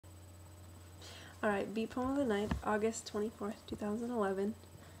Alright, beat poem of the night, August 24th, 2011.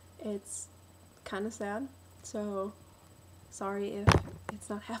 It's kind of sad, so sorry if it's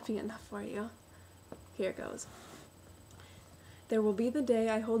not happy enough for you. Here goes. There will be the day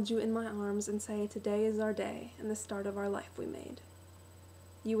I hold you in my arms and say, today is our day and the start of our life we made.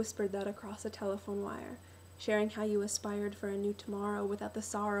 You whispered that across a telephone wire, sharing how you aspired for a new tomorrow without the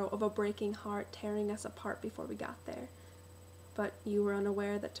sorrow of a breaking heart tearing us apart before we got there. But you were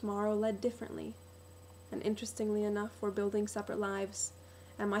unaware that tomorrow led differently. And interestingly enough, we're building separate lives,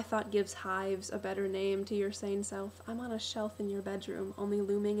 and my thought gives hives a better name to your sane self. I'm on a shelf in your bedroom, only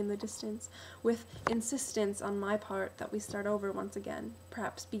looming in the distance, with insistence on my part that we start over once again,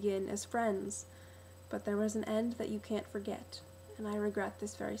 perhaps begin as friends. But there was an end that you can't forget, and I regret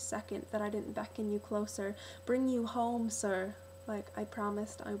this very second that I didn't beckon you closer, bring you home, sir, like I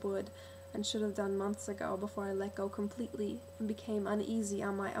promised I would, and should have done months ago before I let go completely and became uneasy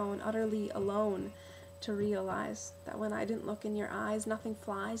on my own, utterly alone, to realize that when I didn't look in your eyes, nothing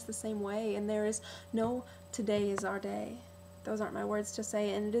flies the same way, and there is no today is our day. Those aren't my words to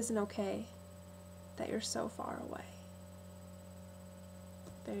say, and it isn't okay that you're so far away.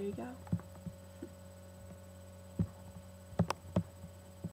 There you go.